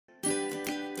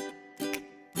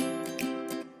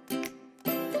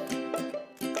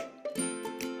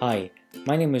Hi,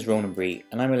 my name is Ronan Bree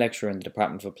and I'm a lecturer in the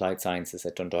Department of Applied Sciences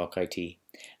at Dundalk IT.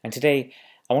 And today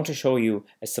I want to show you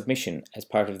a submission as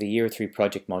part of the Year 3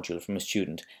 project module from a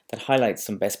student that highlights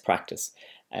some best practice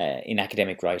in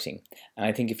academic writing. And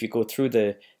I think if you go through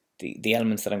the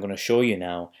elements that I'm going to show you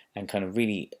now and kind of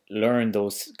really learn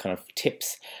those kind of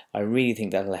tips, I really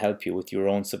think that will help you with your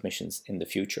own submissions in the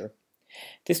future.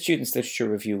 This student's literature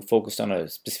review focused on a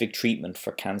specific treatment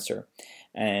for cancer.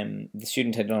 The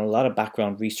student had done a lot of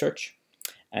background research,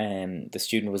 and the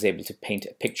student was able to paint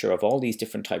a picture of all these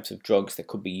different types of drugs that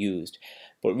could be used,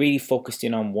 but really focused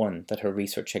in on one that her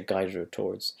research had guided her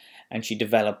towards, and she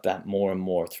developed that more and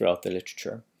more throughout the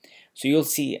literature. So you'll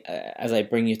see as I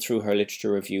bring you through her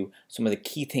literature review some of the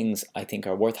key things I think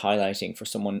are worth highlighting for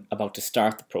someone about to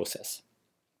start the process.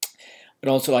 I'd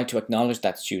also like to acknowledge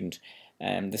that student.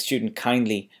 The student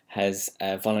kindly has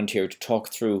volunteered to talk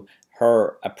through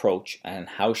her approach and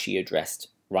how she addressed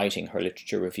writing her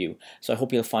literature review. So I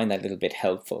hope you'll find that a little bit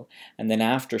helpful. And then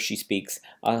after she speaks,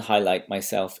 I'll highlight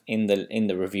myself in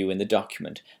the review, in the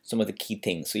document, some of the key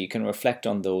things, so you can reflect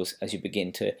on those as you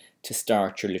begin to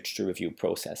start your literature review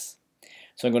process.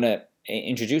 So I'm going to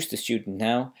introduce the student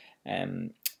now,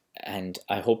 and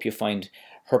I hope you find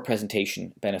her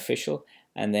presentation beneficial.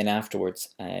 And then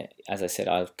afterwards, as I said,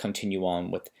 I'll continue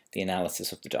on with the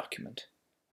analysis of the document.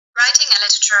 Writing a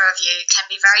literature review can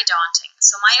be very daunting,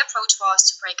 so my approach was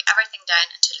to break everything down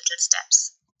into little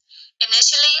steps.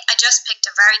 Initially, I just picked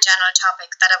a very general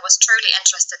topic that I was truly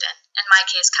interested in my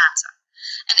case cancer.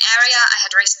 An area I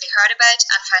had recently heard about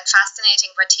and found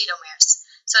fascinating were telomeres.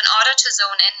 So in order to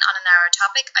zone in on a narrow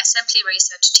topic, I simply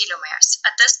researched telomeres.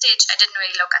 At this stage, I didn't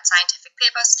really look at scientific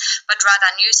papers, but rather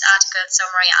news articles,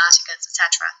 summary articles,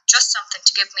 etc. Just something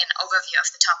to give me an overview of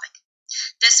the topic.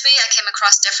 This way, I came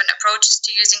across different approaches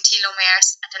to using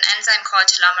telomeres and an enzyme called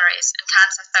telomerase in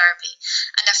cancer therapy,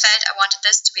 and I felt I wanted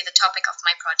this to be the topic of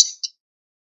my project.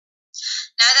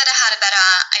 Now that I had a better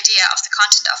idea of the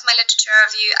content of my literature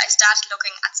review, I started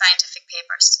looking at scientific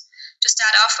papers. To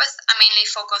start off with, I mainly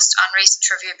focused on research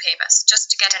review papers,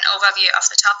 just to get an overview of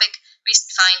the topic,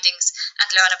 recent findings, and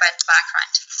learn about the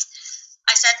background.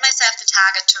 I set myself the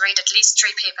target to read at least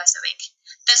 3 papers a week.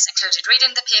 This included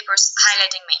reading the papers,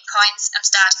 highlighting main points, and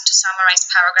starting to summarize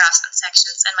paragraphs and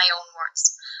sections in my own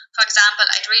words. For example,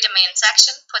 I'd read a main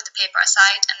section, put the paper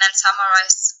aside, and then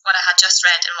summarize what I had just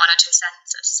read in 1 or 2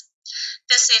 sentences.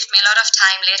 This saved me a lot of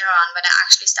time later on when I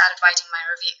actually started writing my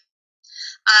review.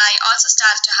 I also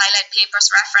started to highlight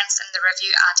papers referenced in the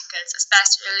review articles,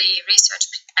 especially research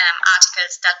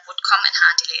articles that would come in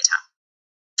handy later.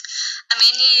 I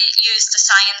mainly used the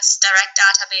Science Direct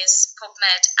database,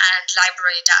 PubMed, and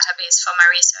library database for my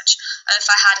research. If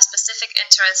I had a specific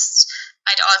interest,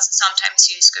 I'd also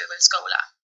sometimes use Google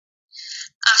Scholar.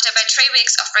 After about 3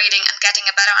 weeks of reading and getting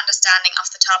a better understanding of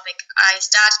the topic, I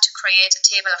started to create a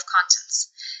table of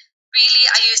contents. Really,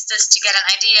 I used this to get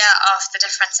an idea of the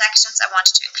different sections I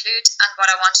wanted to include and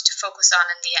what I wanted to focus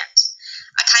on in the end.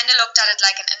 I kind of looked at it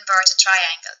like an inverted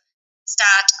triangle.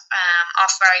 Start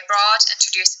off very broad,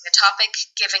 introducing the topic,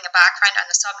 giving a background on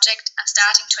the subject, and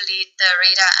starting to lead the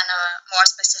reader in a more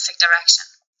specific direction.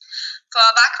 For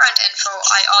background info,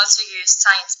 I also used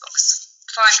science books.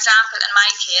 For example, in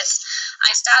my case,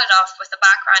 I started off with the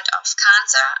background of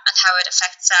cancer and how it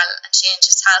affects cell and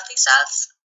changes healthy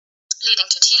cells, leading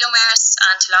to telomeres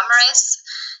and telomerase,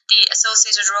 the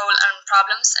associated role and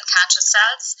problems in cancer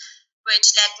cells,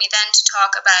 which led me then to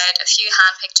talk about a few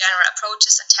hand-picked general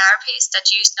approaches and therapies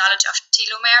that use knowledge of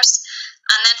telomeres,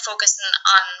 and then focusing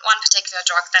on one particular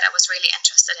drug that I was really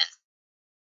interested in.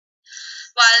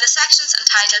 While the sections and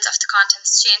titles of the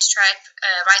contents changed throughout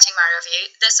writing my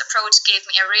review, this approach gave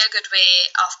me a real good way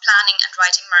of planning and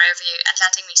writing my review and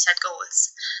letting me set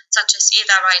goals, such as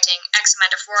either writing X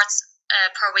amount of words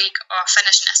per week or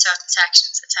finishing a certain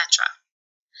sections, etc.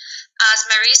 As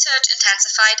my research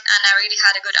intensified and I really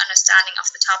had a good understanding of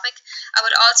the topic, I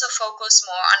would also focus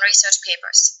more on research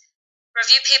papers.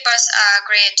 Review papers are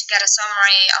great to get a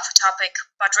summary of a topic,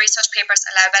 but research papers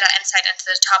allow better insight into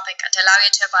the topic and allow you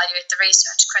to evaluate the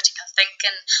research, critical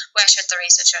thinking, where should the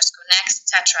researchers go next,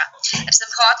 etc. It is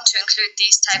important to include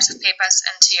these types of papers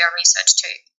into your research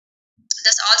too.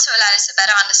 This also allows a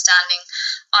better understanding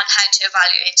on how to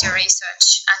evaluate your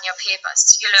research and your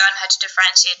papers. You learn how to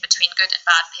differentiate between good and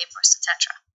bad papers,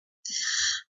 etc.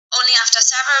 Only after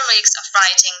several weeks of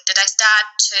writing did I start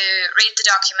to read the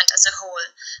document as a whole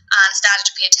and started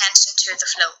to pay attention to the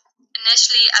flow.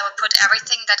 Initially, I would put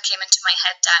everything that came into my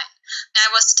head down. Now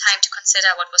was the time to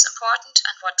consider what was important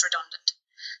and what redundant.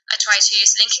 I tried to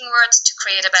use linking words to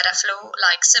create a better flow,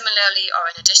 like similarly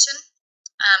or in addition.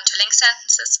 to link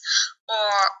sentences,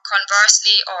 or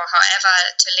conversely, or however,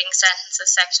 to link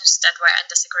sentences sections that were in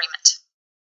disagreement.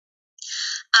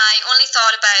 I only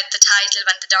thought about the title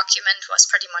when the document was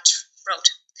pretty much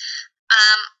wrote.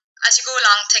 As you go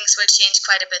along, things will change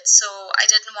quite a bit, so I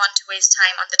didn't want to waste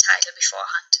time on the title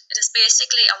beforehand. It is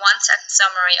basically a one-sentence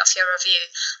summary of your review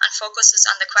and focuses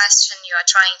on the question you are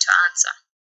trying to answer.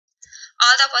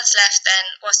 All that was left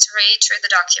then was to read through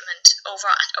the document over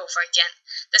and over again.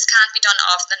 This can't be done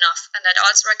often enough, and I'd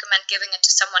also recommend giving it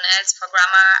to someone else for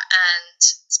grammar and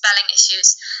spelling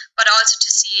issues, but also to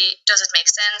see, does it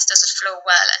make sense, does it flow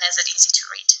well, and is it easy to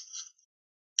read?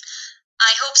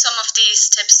 I hope some of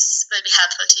these tips will be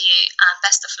helpful to you, and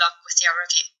best of luck with your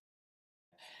review.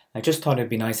 I just thought it'd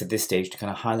be nice at this stage to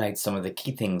kind of highlight some of the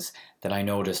key things that I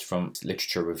noticed from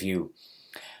literature review.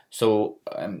 So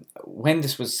when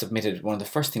this was submitted, one of the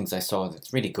first things I saw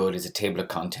that's really good is a table of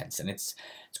contents, and it's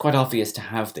quite obvious to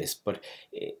have this, but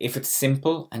if it's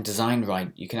simple and designed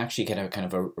right, you can actually get a kind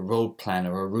of a road plan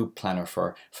or a route planner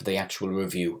for the actual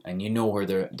review, and you know where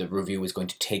the review is going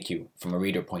to take you from a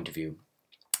reader point of view.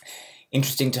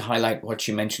 Interesting to highlight what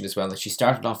she mentioned as well, that she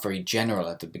started off very general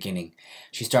at the beginning.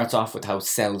 She starts off with how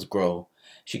cells grow.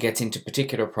 She gets into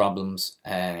particular problems,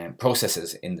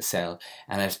 processes in the cell,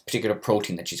 and a particular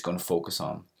protein that she's going to focus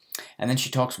on. And then she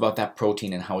talks about that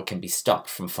protein and how it can be stopped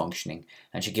from functioning,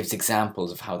 and she gives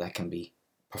examples of how that can be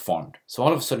performed. So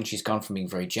all of a sudden she's gone from being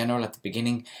very general at the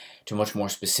beginning to much more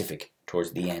specific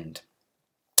towards the end.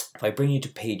 If I bring you to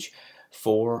page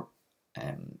 4,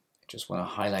 I just want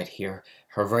to highlight here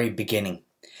her very beginning.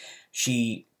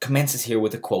 She commences here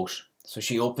with a quote. So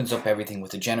she opens up everything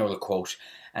with a general quote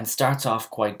and starts off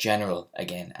quite general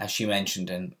again, as she mentioned,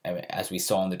 and as we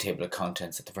saw in the table of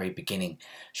contents at the very beginning.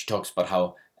 She talks about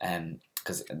how,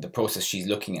 because the process she's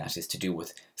looking at is to do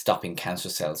with stopping cancer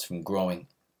cells from growing.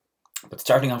 But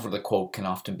starting off with a quote can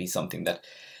often be something that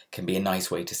can be a nice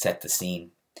way to set the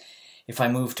scene. If I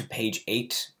move to page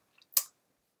 8,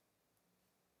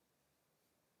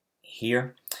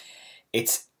 here,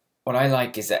 it's what I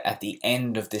like is that at the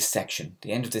end of this section,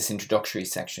 the end of this introductory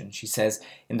section, she says,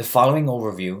 in the following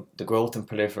overview, the growth and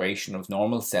proliferation of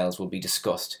normal cells will be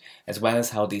discussed, as well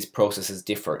as how these processes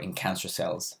differ in cancer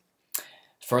cells.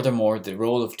 Furthermore, the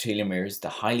role of telomeres, the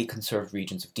highly conserved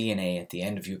regions of DNA at the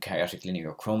end of eukaryotic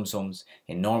linear chromosomes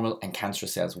in normal and cancer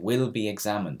cells, will be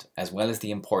examined, as well as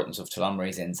the importance of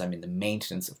telomerase enzyme in the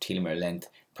maintenance of telomere length,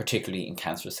 particularly in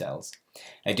cancer cells.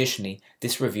 Additionally,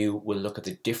 this review will look at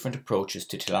the different approaches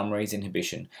to telomerase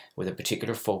inhibition with a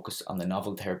particular focus on the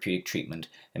novel therapeutic treatment,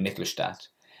 imetelstat.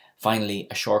 Finally,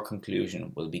 a short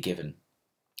conclusion will be given.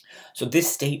 So this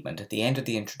statement at the end of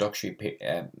the introductory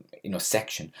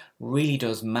section really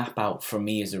does map out for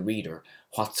me as a reader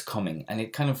what's coming, and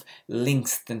it kind of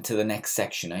links them to the next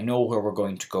section. I know where we're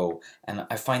going to go, and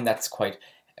I find that's quite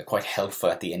helpful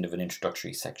at the end of an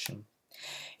introductory section.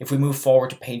 If we move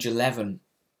forward to page 11,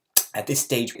 at this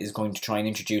stage is going to try and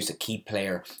introduce a key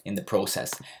player in the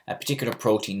process, a particular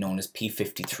protein known as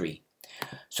P53.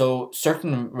 So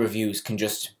certain reviews can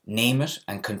just name it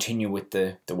and continue with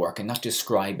the work and not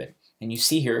describe it. And you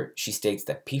see here she states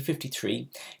that P53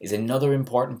 is another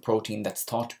important protein that's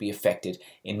thought to be affected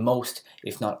in most,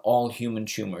 if not all, human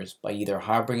tumours by either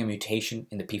harbouring a mutation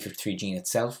in the P53 gene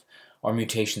itself or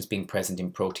mutations being present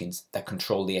in proteins that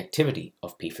control the activity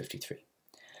of P53.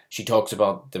 She talks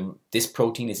about this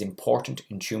protein is important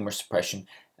in tumour suppression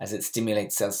as it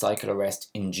stimulates cell cycle arrest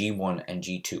in G1 and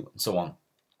G2 and so on.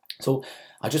 So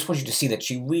I just want you to see that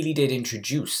she really did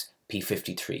introduce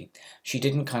P53. She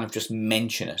didn't kind of just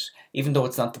mention it. Even though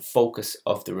it's not the focus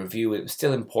of the review, it was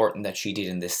still important that she did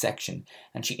in this section,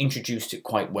 and she introduced it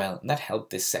quite well, and that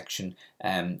helped this section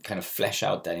kind of flesh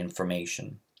out that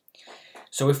information.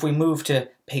 So if we move to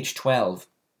page 12,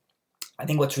 I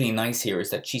think what's really nice here is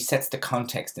that she sets the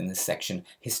context in this section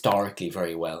historically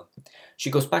very well. She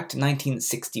goes back to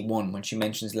 1961 when she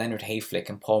mentions Leonard Hayflick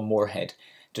and Paul Moorhead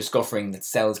discovering that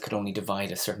cells could only divide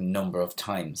a certain number of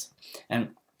times.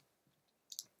 And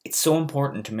it's so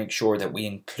important to make sure that we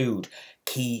include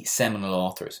key seminal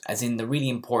authors, as in the really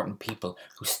important people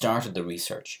who started the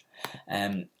research.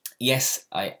 Yes,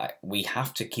 we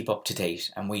have to keep up to date,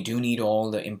 and we do need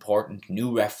all the important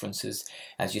new references,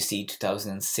 as you see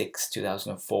 2006,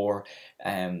 2004,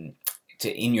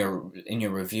 in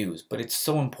your reviews. But it's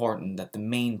so important that the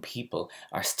main people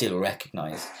are still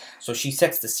recognized. So she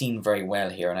sets the scene very well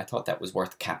here, and I thought that was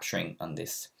worth capturing on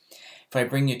this. If I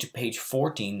bring you to page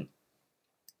 14,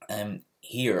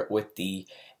 here with the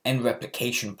end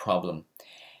replication problem.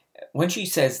 When she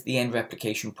says the end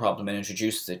replication problem and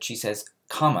introduces it, she says,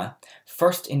 comma,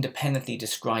 first independently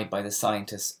described by the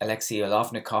scientists Alexei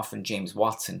Olovnikov and James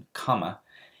Watson, comma,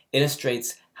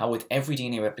 illustrates how with every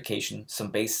DNA replication, some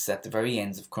bases at the very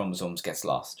ends of chromosomes gets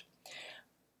lost,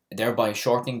 thereby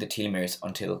shortening the telomeres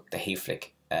until the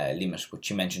Hayflick limit, which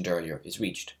you mentioned earlier, is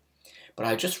reached. But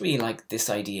I just really like this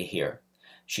idea here.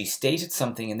 She stated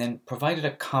something and then provided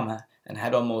a comma and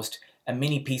had almost a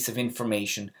mini piece of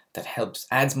information that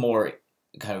adds more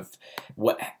kind of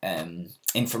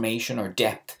information or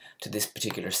depth to this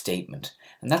particular statement.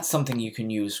 And that's something you can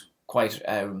use quite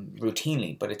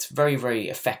routinely, but it's very, very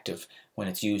effective when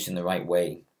it's used in the right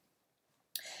way.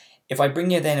 If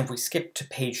we skip to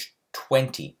page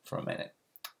 20 for a minute,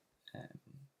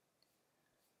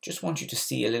 just want you to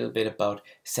see a little bit about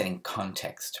setting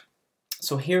context.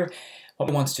 So here, what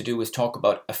we want to do is talk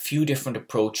about a few different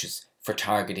approaches for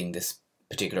targeting this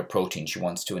particular protein she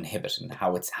wants to inhibit and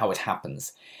how it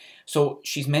happens. So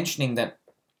she's mentioning that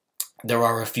there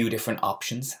are a few different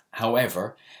options.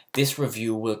 However, this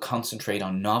review will concentrate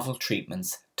on novel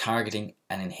treatments targeting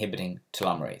and inhibiting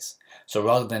telomerase. So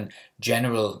rather than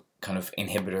general kind of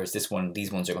inhibitors,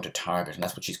 these ones are going to target, and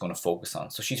that's what she's going to focus on.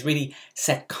 So she's really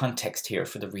set context here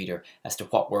for the reader as to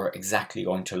what we're exactly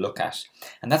going to look at.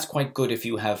 And that's quite good if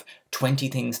you have 20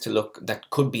 things to look that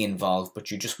could be involved, but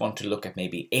you just want to look at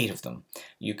maybe 8 of them.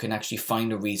 You can actually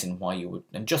find a reason why you would,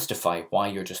 and justify why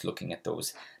you're just looking at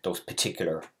those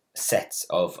particular sets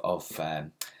of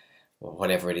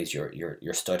whatever it is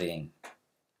you're studying.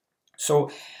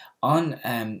 So on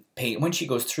when she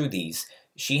goes through these,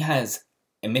 she has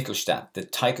Imetelstat. The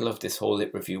title of this whole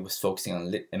lit review was focusing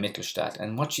on Imetelstat,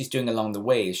 and what she's doing along the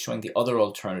way is showing the other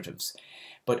alternatives.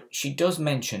 But she does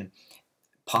mention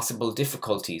possible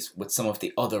difficulties with some of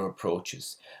the other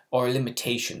approaches or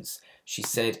limitations. She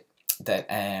said that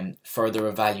further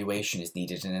evaluation is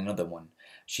needed in another one.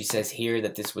 She says here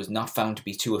that this was not found to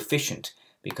be too efficient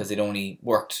because it only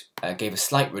worked, gave a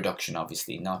slight reduction,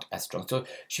 obviously, not as strong. So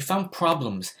she found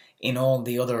problems in all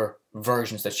the other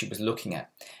versions that she was looking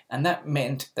at. And that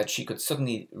meant that she could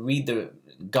suddenly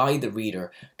guide the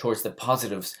reader towards the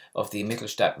positives of the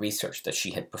Imetelstat research that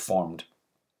she had performed.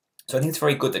 So I think it's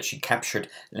very good that she captured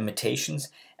limitations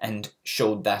and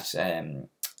showed that in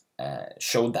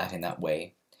that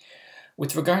way.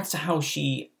 With regards to how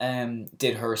she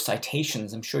did her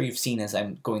citations, I'm sure you've seen as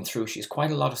I'm going through, she has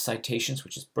quite a lot of citations,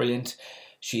 which is brilliant.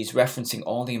 She's referencing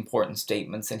all the important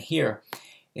statements, and here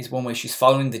is one way she's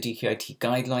following the DkIT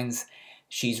guidelines.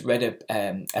 She's read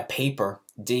a paper,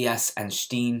 Diaz and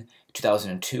Steen,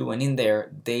 2002, and in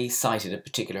there they cited a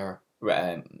particular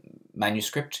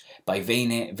manuscript by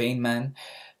Veinman.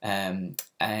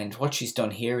 And what she's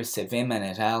done here is said Veinman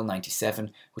et al.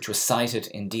 97, which was cited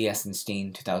in Diaz and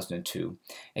Steen 2002,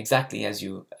 exactly as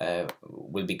you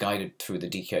will be guided through the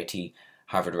DkIT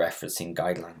Harvard referencing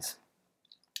guidelines.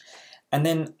 And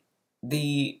then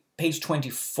the page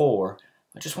 24,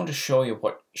 I just want to show you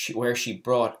where she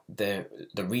brought the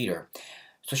reader.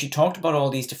 So she talked about all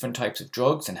these different types of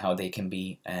drugs and how they can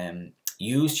be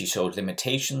used. She showed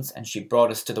limitations, and she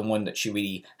brought us to the one that she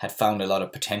really had found a lot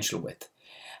of potential with.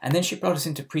 And then she brought us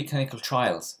into preclinical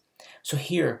trials. So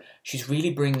here, she's really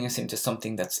bringing us into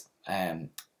something that's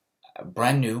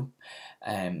brand new.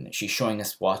 She's showing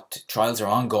us what trials are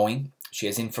ongoing. She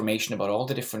has information about all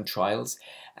the different trials,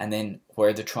 and then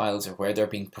where the trials are, where they're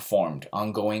being performed,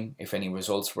 ongoing, if any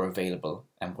results were available,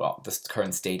 and what the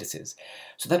current status is.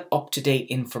 So that up-to-date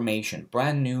information,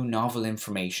 brand new, novel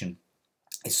information,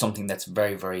 is something that's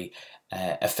very, very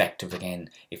effective, again,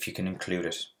 if you can include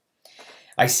it.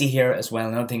 I see here as well,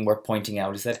 another thing worth pointing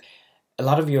out is that a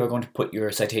lot of you are going to put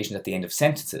your citations at the end of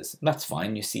sentences. That's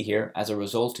fine. You see here, as a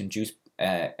result, induced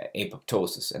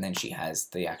apoptosis, and then she has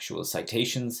the actual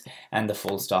citations, and the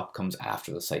full stop comes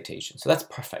after the citation. So that's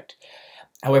perfect.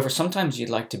 However, sometimes you'd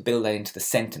like to build that into the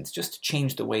sentence just to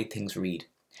change the way things read.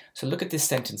 So look at this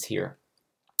sentence here.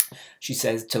 She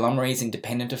says,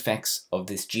 telomerase-independent effects of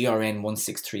this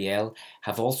GRN163L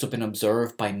have also been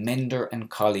observed by Mender and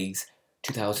colleagues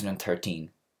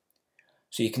 2013.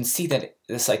 So you can see that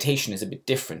the citation is a bit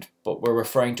different, but we're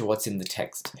referring to what's in the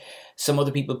text. Some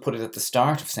other people put it at the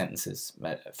start of sentences.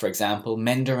 For example,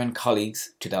 Mender and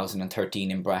colleagues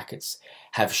 2013 in brackets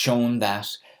have shown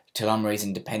that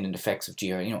telomerase-independent effects of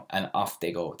GRN, and off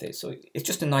they go with it. So it's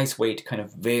just a nice way to kind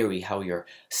of vary how you're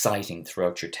citing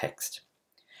throughout your text.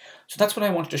 So that's what I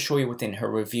wanted to show you within her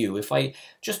review. If I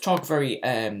just talk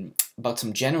about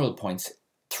some general points,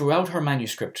 throughout her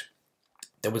manuscript,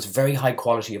 there was very high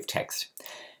quality of text.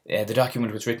 The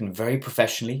document was written very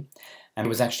professionally, and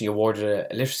was actually awarded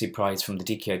a literacy prize from the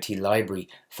DkIT library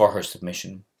for her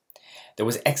submission. There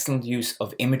was excellent use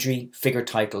of imagery, figure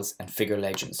titles, and figure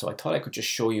legends. So I thought I could just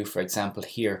show you, for example,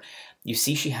 here. You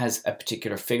see she has a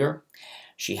particular figure.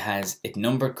 She has it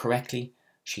numbered correctly.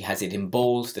 She has it in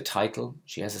bold, the title.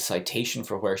 She has a citation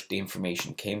for where the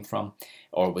information came from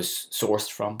or was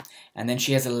sourced from. And then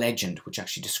she has a legend which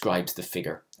actually describes the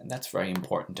figure. And that's very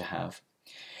important to have.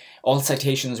 All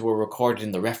citations were recorded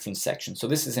in the reference section. So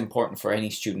this is important for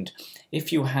any student.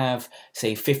 If you have,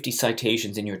 say, 50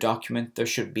 citations in your document, there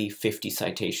should be 50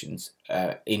 citations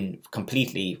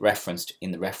completely referenced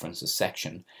in the references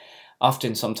section.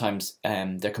 Often, sometimes,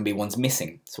 there can be ones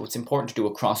missing. So it's important to do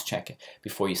a cross-check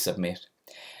before you submit.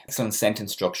 Excellent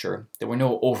sentence structure. There were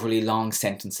no overly long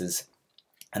sentences.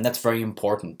 And that's very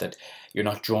important, that you're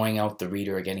not drawing out the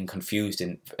reader or getting confused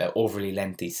in overly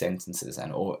lengthy sentences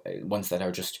and ones that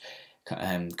are just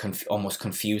almost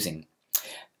confusing.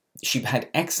 She had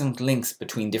excellent links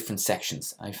between different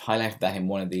sections. I've highlighted that in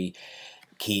one of the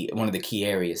key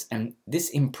areas, and this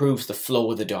improves the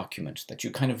flow of the document, that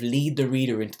you kind of lead the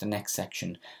reader into the next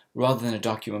section rather than a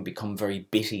document become very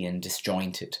bitty and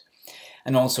disjointed.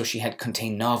 And also she had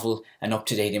contained novel and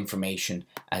up-to-date information,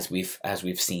 as we've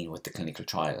seen with the clinical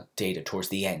trial data towards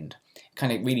the end. It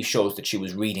kind of really shows that she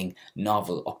was reading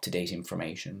novel, up-to-date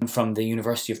information. From the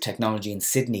University of Technology in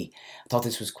Sydney, I thought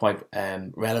this was quite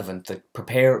relevant, that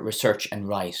prepare, research and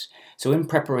write. So in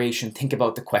preparation, think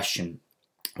about the question.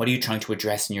 What are you trying to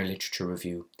address in your literature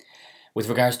review? With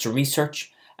regards to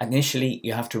research, initially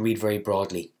you have to read very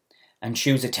broadly and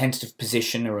choose a tentative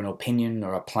position or an opinion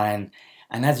or a plan,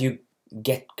 and as you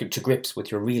get to grips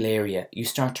with your real area, you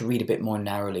start to read a bit more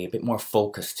narrowly, a bit more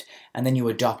focused, and then you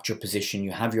adopt your position.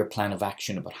 You have your plan of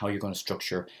action about how you're going to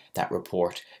structure that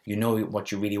report. You know what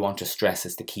you really want to stress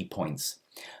as the key points.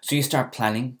 So you start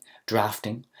planning,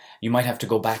 drafting. You might have to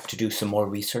go back to do some more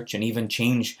research and even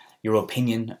change your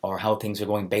opinion or how things are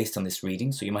going based on this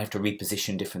reading. So you might have to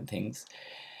reposition different things.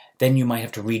 Then you might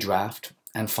have to redraft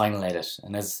and final edit.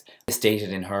 And as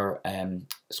stated in her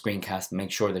screencast,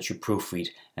 make sure that you proofread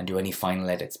and do any final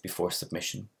edits before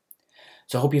submission.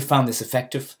 So I hope you found this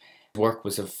effective. The work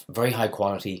was of very high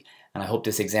quality, and I hope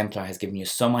this exemplar has given you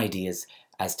some ideas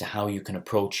as to how you can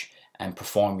approach and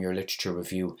perform your literature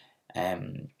review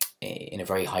in a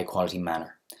very high quality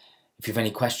manner. If you have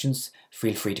any questions,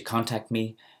 feel free to contact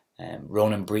me.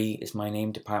 Ronan Bree is my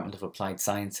name, Department of Applied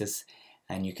Sciences,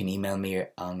 and you can email me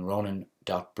on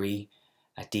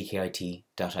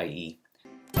ronan.bree@dkit.ie.